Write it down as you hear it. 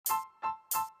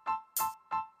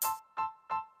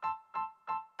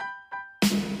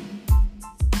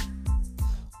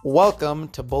Welcome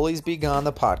to Bullies Be Gone,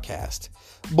 the podcast.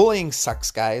 Bullying sucks,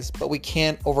 guys, but we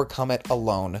can't overcome it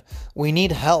alone. We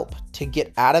need help to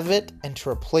get out of it and to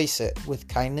replace it with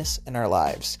kindness in our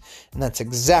lives. And that's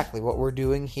exactly what we're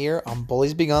doing here on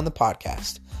Bullies Be Gone, the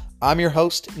podcast. I'm your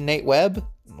host, Nate Webb.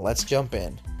 Let's jump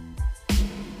in.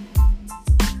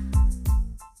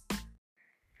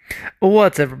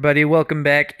 What's up, everybody? Welcome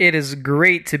back. It is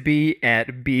great to be at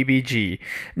BBG.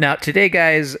 Now, today,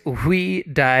 guys, we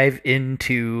dive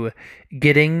into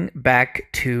getting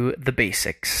back to the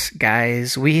basics.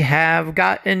 Guys, we have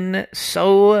gotten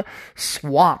so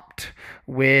swamped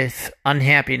with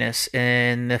unhappiness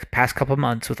in the past couple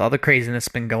months with all the craziness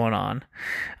that's been going on.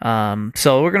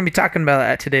 So we're going to be talking about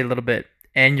that today a little bit.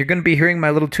 And you're going to be hearing my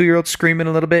little 2-year-old screaming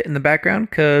a little bit in the background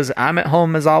because I'm at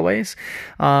home as always.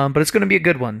 But it's going to be a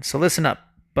good one. So listen up.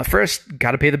 But first,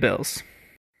 got to pay the bills.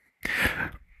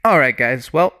 All right,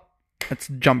 guys. Well, let's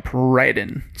jump right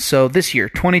in. So this year,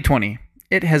 2020,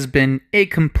 it has been a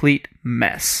complete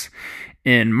mess.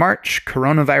 In March,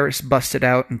 coronavirus busted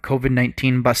out and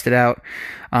COVID-19 busted out.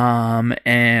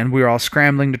 And we were all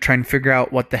scrambling to try and figure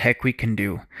out what the heck we can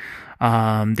do.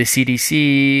 The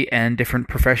CDC and different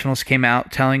professionals came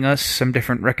out telling us some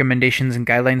different recommendations and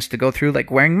guidelines to go through,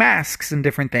 like wearing masks and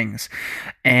different things.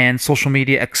 And social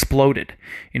media exploded.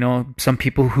 You know, some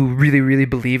people who really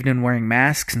believed in wearing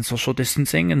masks and social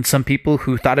distancing, and some people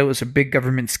who thought it was a big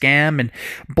government scam, and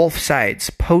both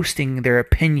sides posting their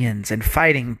opinions and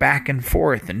fighting back and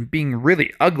forth and being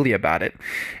really ugly about it.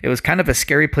 It was kind of a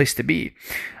scary place to be.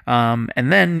 And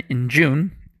then in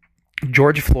June,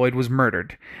 George Floyd was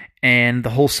murdered. And the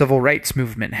whole civil rights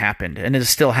movement happened and is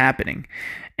still happening.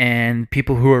 And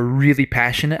people who are really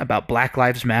passionate about Black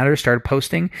Lives Matter started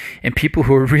posting. And people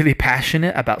who are really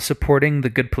passionate about supporting the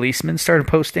good policemen started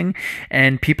posting.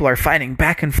 And people are fighting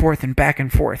back and forth and back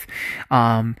and forth.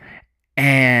 And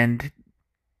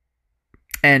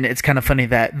it's kind of funny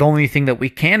that the only thing that we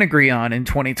can agree on in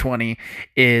 2020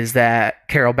 is that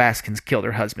Carol Baskins killed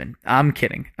her husband. I'm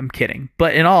kidding.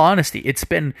 But in all honesty, it's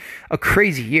been a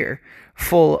crazy year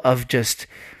full of just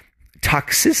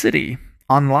toxicity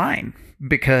online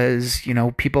because, you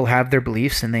know, people have their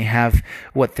beliefs and they have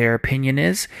what their opinion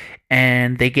is,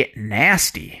 and they get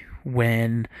nasty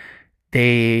when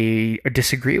they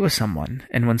disagree with someone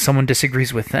and when someone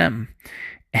disagrees with them.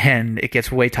 And it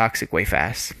gets way toxic way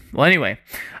fast. Well, anyway,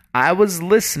 I was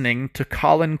listening to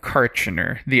Colin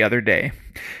Kartchner the other day.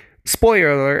 Spoiler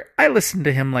alert, I listen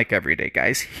to him like every day,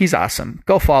 guys. He's awesome.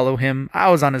 Go follow him. I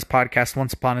was on his podcast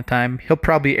once upon a time. He'll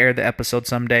probably air the episode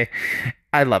someday.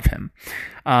 I love him.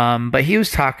 But he was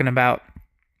talking about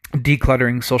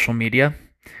decluttering social media.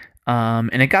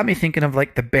 And it got me thinking of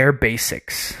like the bare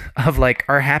basics of like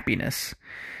our happiness.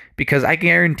 Because I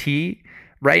guarantee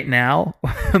right now,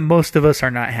 most of us are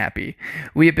not happy.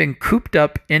 We have been cooped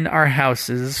up in our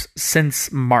houses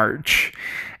since March,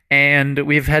 and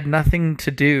we've had nothing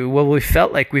to do. Well, we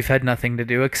felt like we've had nothing to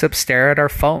do except stare at our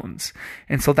phones.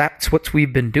 And so that's what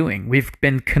we've been doing. We've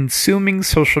been consuming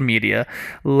social media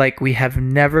like we have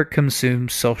never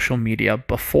consumed social media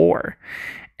before.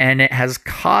 And it has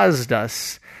caused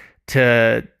us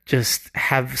to just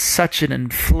have such an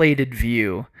inflated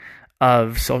view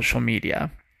of social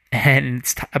media. And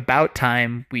it's about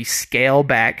time we scale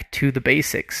back to the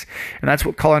basics. And that's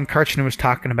what Colin Kartchner was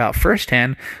talking about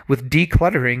firsthand with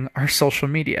decluttering our social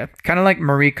media. Kind of like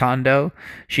Marie Kondo.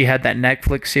 She had that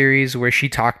Netflix series where she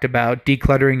talked about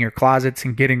decluttering your closets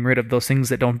and getting rid of those things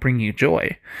that don't bring you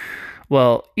joy.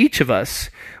 Well, each of us,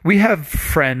 we have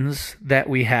friends that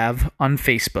we have on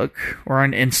Facebook or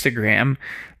on Instagram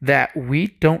that we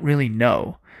don't really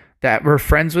know. That we're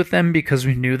friends with them because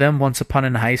we knew them once upon a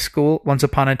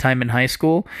time in high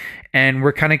school, and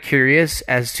we're kind of curious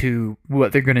as to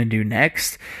what they're going to do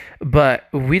next, but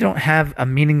we don't have a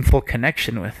meaningful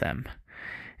connection with them.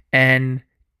 And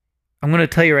I'm going to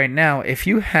tell you right now, if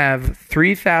you have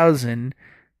 3,000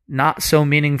 not so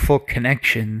meaningful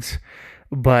connections,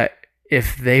 but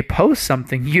if they post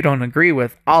something you don't agree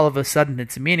with, all of a sudden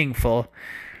it's meaningful,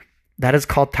 that is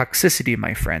called toxicity,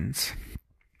 my friends.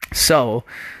 So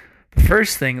the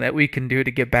first thing that we can do to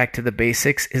get back to the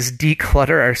basics is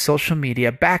declutter our social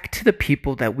media back to the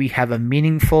people that we have a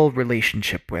meaningful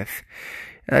relationship with.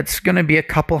 That's going to be a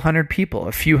couple hundred people,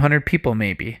 a few hundred people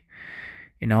maybe,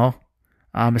 you know,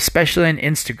 especially on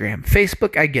Instagram.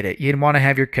 Facebook, I get it. You want to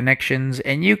have your connections,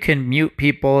 and you can mute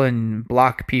people and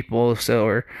block people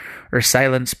or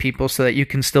silence people so that you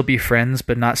can still be friends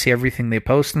but not see everything they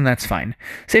post, and that's fine.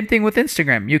 Same thing with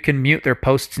Instagram. You can mute their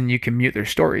posts and you can mute their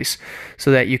stories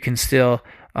so that you can still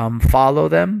follow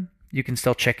them. You can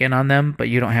still check in on them, but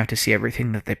you don't have to see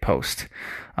everything that they post,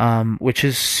 which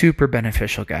is super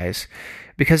beneficial, guys.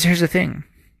 Because here's the thing.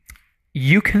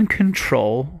 You can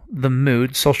control the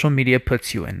mood social media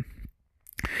puts you in.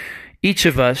 Each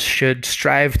of us should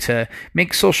strive to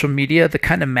make social media the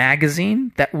kind of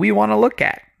magazine that we want to look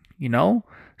at,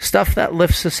 stuff that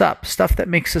lifts us up, stuff that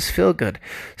makes us feel good,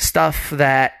 stuff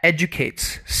that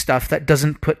educates, stuff that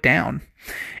doesn't put down.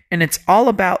 And it's all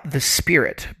about the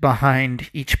spirit behind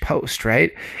each post,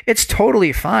 right? It's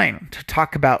totally fine to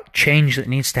talk about change that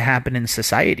needs to happen in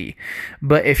society.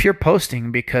 But if you're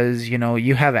posting because,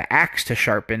 you have an axe to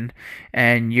sharpen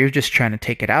and you're just trying to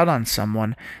take it out on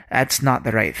someone, that's not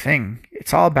the right thing.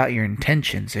 It's all about your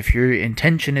intentions. If your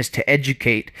intention is to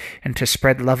educate and to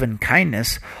spread love and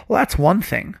kindness, well, that's one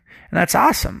thing. And that's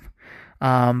awesome.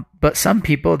 But some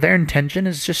people, their intention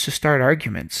is just to start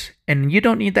arguments, and you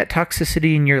don't need that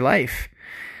toxicity in your life.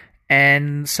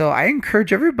 And so I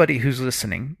encourage everybody who's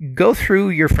listening, go through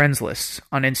your friends lists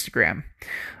on Instagram.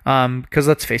 Because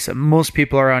let's face it, most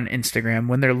people are on Instagram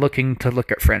when they're looking to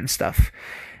look at friend stuff.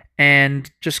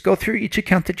 And just go through each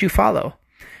account that you follow.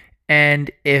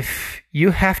 And if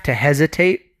you have to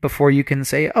hesitate before you can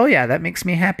say, oh yeah, that makes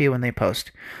me happy when they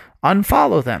post,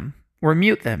 unfollow them or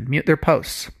mute them, mute their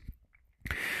posts.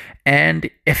 And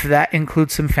if that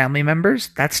includes some family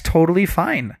members, that's totally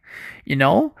fine,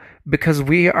 because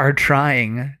we are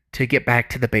trying to get back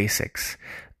to the basics.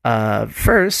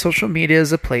 First, social media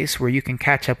is a place where you can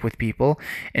catch up with people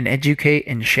and educate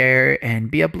and share and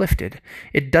be uplifted.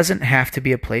 It doesn't have to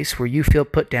be a place where you feel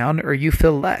put down or you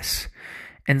feel less.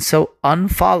 And so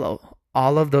unfollow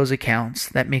all of those accounts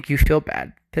that make you feel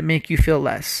bad, that make you feel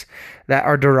less, that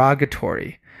are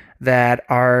derogatory, that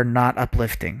are not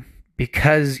uplifting.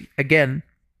 Because, again,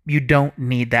 you don't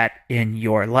need that in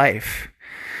your life.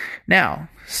 Now,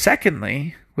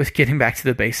 secondly, with getting back to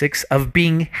the basics of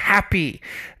being happy.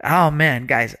 Oh, man,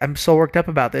 guys, I'm so worked up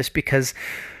about this because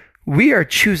we are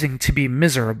choosing to be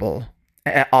miserable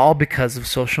all because of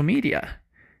social media.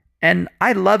 And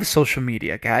I love social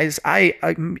media, guys.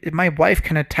 My wife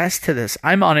can attest to this.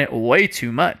 I'm on it way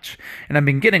too much, and I've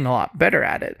been getting a lot better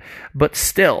at it. But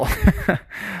still,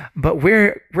 but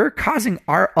we're causing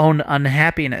our own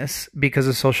unhappiness because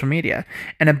of social media.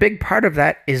 And a big part of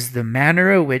that is the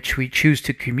manner in which we choose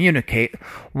to communicate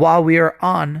while we are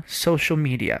on social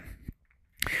media.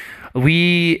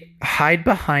 We hide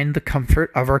behind the comfort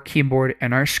of our keyboard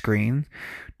and our screen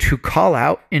to call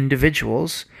out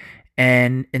individuals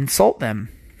and insult them.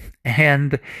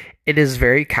 And it is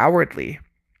very cowardly.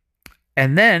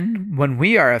 And then when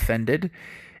we are offended,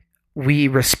 we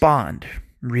respond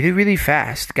really, really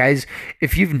fast. Guys,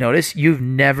 if you've noticed, you've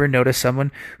never noticed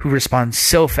someone who responds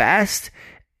so fast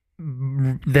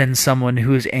than someone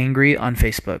who is angry on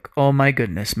Facebook. Oh my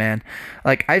goodness, man.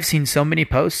 Like, I've seen so many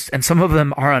posts, and some of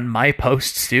them are on my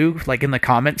posts too, like in the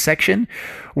comment section,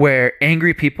 where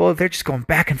angry people, they're just going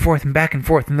back and forth,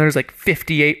 and there's like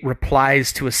 58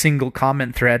 replies to a single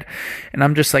comment thread. And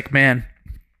I'm just like, man,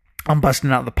 I'm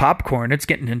busting out the popcorn. It's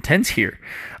getting intense here.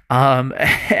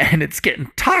 And it's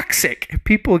getting toxic.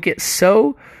 People get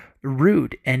so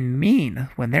rude and mean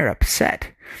when they're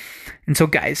upset. And so,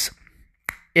 guys,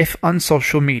 if on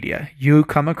social media you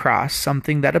come across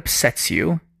something that upsets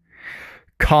you,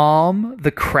 calm the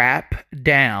crap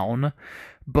down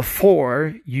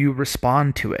before you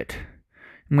respond to it.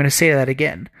 I'm going to say that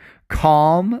again.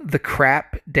 Calm the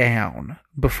crap down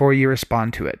before you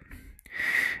respond to it.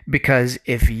 Because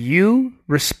if you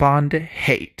respond to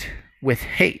hate with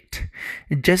hate,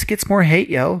 it just gets more hate,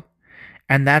 yo.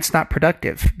 And that's not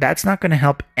productive. That's not going to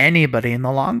help anybody in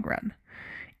the long run.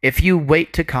 If you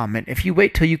wait to comment, if you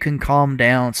wait till you can calm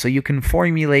down so you can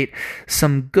formulate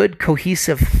some good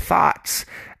cohesive thoughts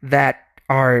that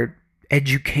are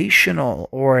educational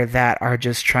or that are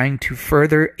just trying to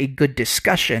further a good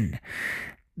discussion,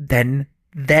 then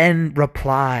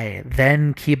reply,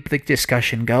 then keep the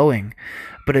discussion going.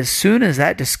 But as soon as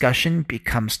that discussion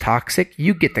becomes toxic,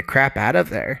 you get the crap out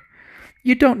of there.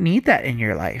 You don't need that in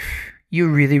your life. You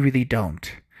really, really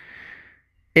don't.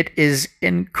 It is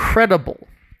incredible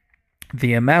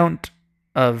the amount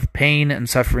of pain and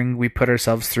suffering we put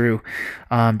ourselves through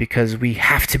because we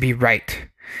have to be right,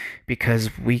 because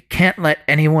we can't let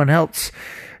anyone else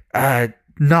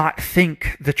not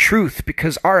think the truth,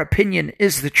 because our opinion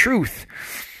is the truth.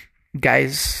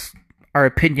 Guys, our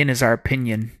opinion is our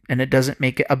opinion, and it doesn't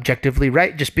make it objectively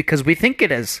right just because we think it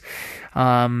is.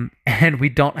 And we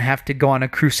don't have to go on a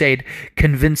crusade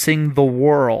convincing the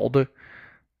world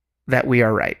that we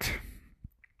are right.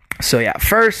 So yeah,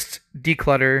 first,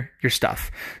 declutter your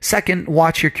stuff. Second,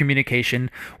 watch your communication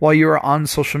while you are on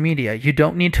social media. You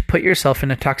don't need to put yourself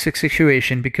in a toxic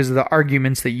situation because of the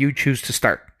arguments that you choose to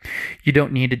start. You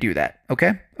don't need to do that.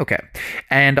 Okay? Okay.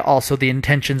 And also the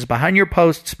intentions behind your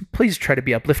posts, please try to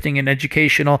be uplifting and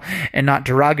educational and not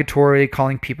derogatory,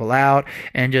 calling people out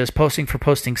and just posting for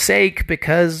posting's sake,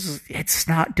 because it's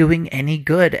not doing any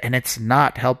good and it's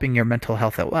not helping your mental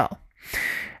health at well.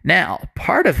 Now,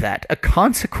 part of that, a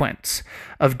consequence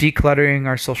of decluttering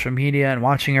our social media and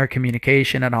watching our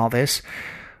communication and all this,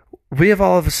 we have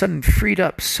all of a sudden freed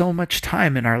up so much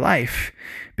time in our life,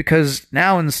 because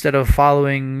now instead of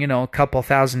following, a couple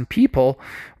thousand people,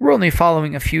 we're only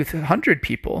following a few hundred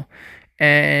people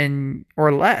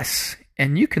or less.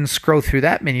 And you can scroll through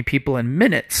that many people in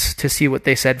minutes to see what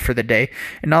they said for the day.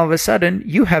 And all of a sudden,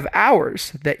 you have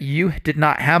hours that you did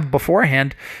not have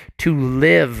beforehand to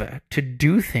live, to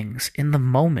do things in the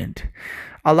moment.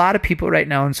 A lot of people right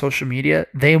now on social media,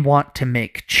 they want to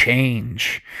make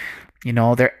change.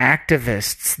 They're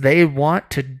activists. They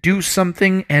want to do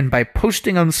something. And by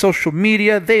posting on social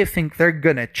media, they think they're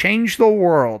going to change the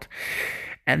world.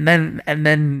 And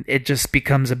then it just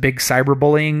becomes a big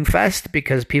cyberbullying fest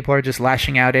because people are just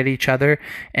lashing out at each other,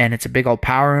 and it's a big old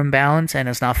power imbalance, and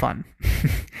it's not fun.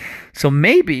 So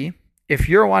maybe if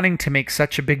you're wanting to make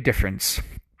such a big difference,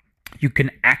 you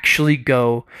can actually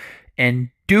go and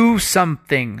do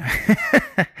something.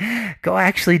 Go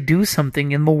actually do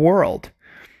something in the world.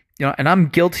 And I'm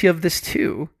guilty of this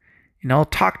too.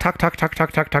 Talk,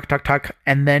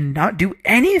 and then not do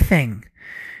anything.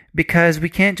 Because we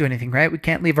can't do anything, right? We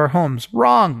can't leave our homes.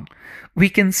 Wrong. We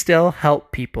can still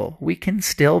help people. We can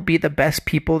still be the best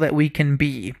people that we can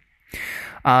be.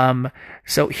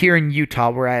 So here in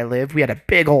Utah, where I live, we had a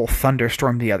big old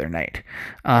thunderstorm the other night.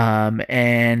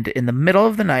 And in the middle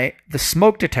of the night, the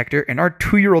smoke detector in our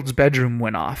 2-year-old's bedroom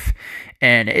went off,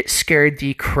 and it scared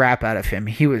the crap out of him.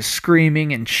 He was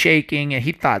screaming and shaking, and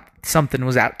he thought something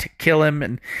was out to kill him,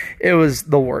 and it was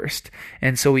the worst.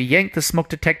 And so we yanked the smoke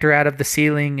detector out of the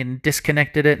ceiling and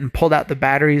disconnected it and pulled out the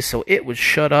batteries so it was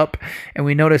shut up. And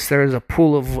we noticed there was a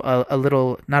pool of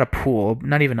not a pool,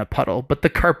 not even a puddle, but the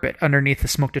carpet underneath the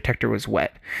smoke detector was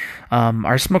wet.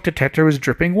 Our smoke detector was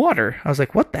dripping water. I was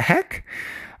like, what the heck?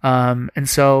 And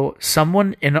so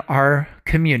someone in our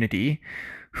community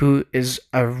who is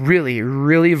a really,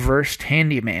 really versed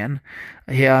handyman,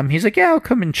 he's like, yeah, I'll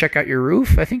come and check out your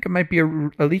roof. I think it might be a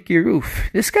leaky roof.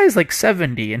 This guy's like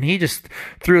 70, and he just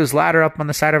threw his ladder up on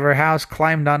the side of our house,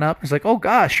 climbed on up. He's like, oh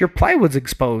gosh, your plywood's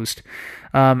exposed.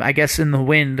 I guess in the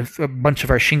wind, a bunch of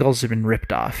our shingles have been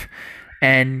ripped off.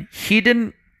 And he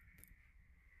didn't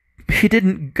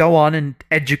go on and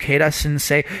educate us and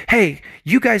say, hey,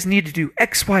 you guys need to do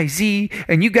X, Y, Z,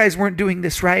 and you guys weren't doing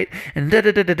this right, and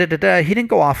da-da-da-da-da-da. He didn't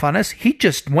go off on us. He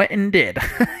just went and did.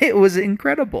 It was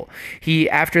incredible.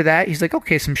 After that, he's like,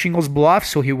 okay, some shingles blew off,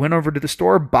 so he went over to the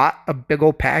store, bought a big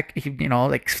old pack,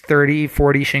 like 30,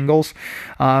 40 shingles,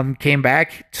 came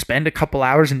back, spent a couple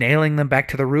hours nailing them back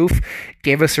to the roof,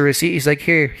 gave us a receipt. He's like,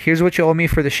 here's what you owe me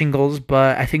for the shingles,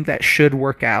 but I think that should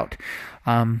work out.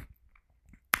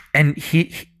 And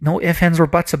he no ifs, ands, or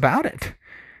buts about it.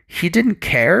 He didn't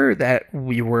care that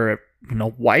we were,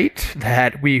 white,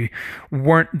 that we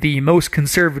weren't the most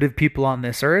conservative people on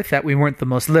this earth, that we weren't the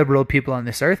most liberal people on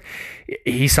this earth.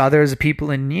 He saw there was a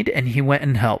people in need, and he went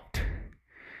and helped.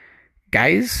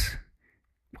 Guys,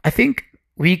 I think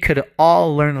we could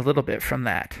all learn a little bit from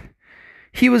that.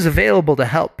 He was available to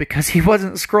help because he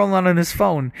wasn't scrolling on his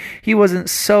phone. He wasn't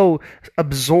so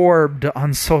absorbed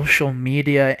on social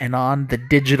media and on the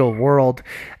digital world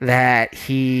that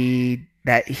he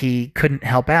couldn't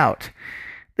help out.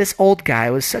 This old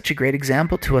guy was such a great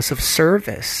example to us of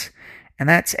service. And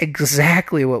that's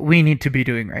exactly what we need to be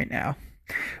doing right now.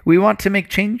 We want to make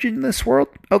change in this world?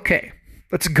 Okay,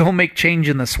 let's go make change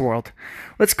in this world.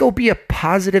 Let's go be a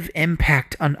positive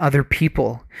impact on other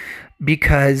people.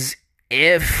 Because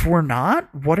if we're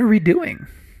not, what are we doing?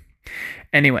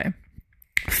 Anyway,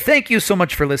 thank you so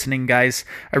much for listening, guys.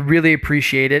 I really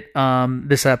appreciate it.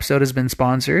 This episode has been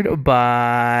sponsored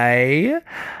by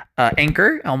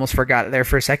Anchor. I almost forgot it there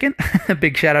for a second.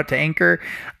 Big shout out to Anchor.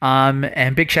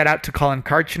 And big shout out to Colin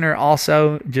Karchner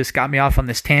also. Just got me off on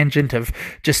this tangent of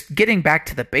just getting back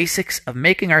to the basics of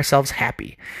making ourselves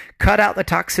happy. Cut out the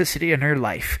toxicity in your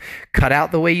life. Cut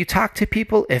out the way you talk to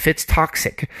people if it's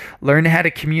toxic. Learn how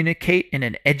to communicate in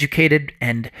an educated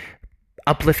and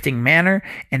uplifting manner,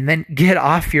 and then get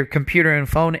off your computer and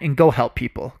phone and go help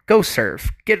people. Go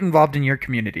serve. Get involved in your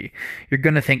community. You're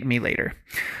going to thank me later.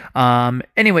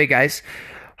 Anyway, guys,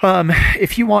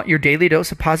 If you want your daily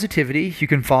dose of positivity, you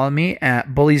can follow me at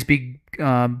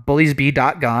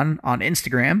bulliesb.gone on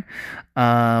Instagram.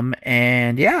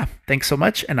 And yeah, thanks so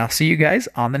much, and I'll see you guys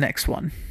on the next one.